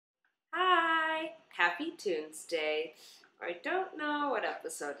Happy TuNesday. I don't know what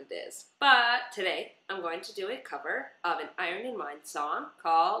episode it is, but today I'm going to do a cover of an Iron in Mind song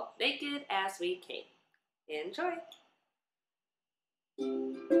called Naked As We Came. Enjoy!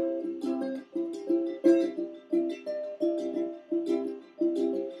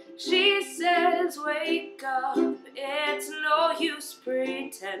 She says, wake up, it's no use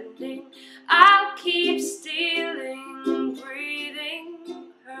pretending. I'll keep stealing, breathing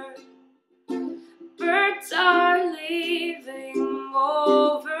her. Birds are leaving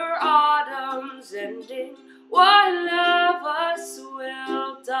over autumn's ending. One of us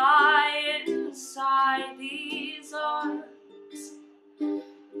will die inside these arms.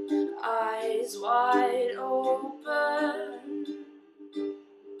 Eyes wide open,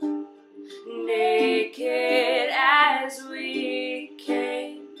 naked as we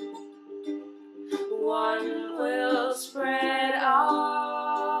came. One will spread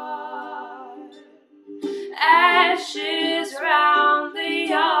our ashes round the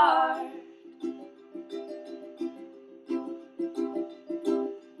yard.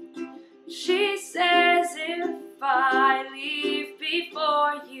 She says, if I leave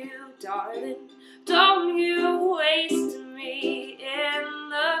before you, darling, don't you waste me in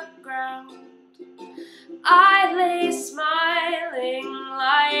the ground. I lay smiling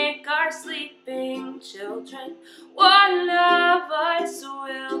like our sleeping children. One of us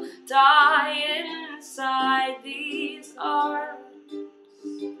will die inside these arms.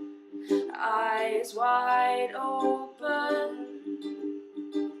 Eyes wide open,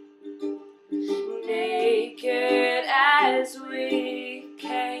 naked as we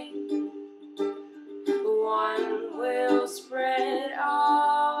came. One will spread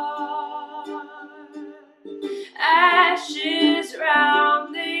our ashes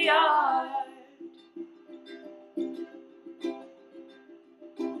round the yard.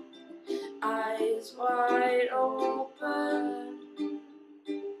 Eyes wide open,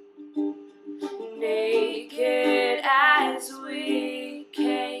 naked as we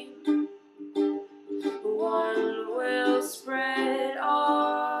came. One will spread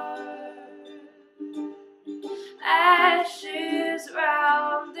our ashes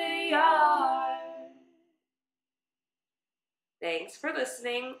round the yard. Thanks for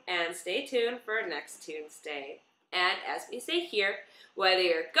listening, and stay tuned for next TuNesday. And as we say here, whether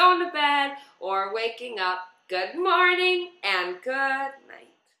you're going to bed or waking up, good morning and good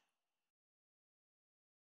night.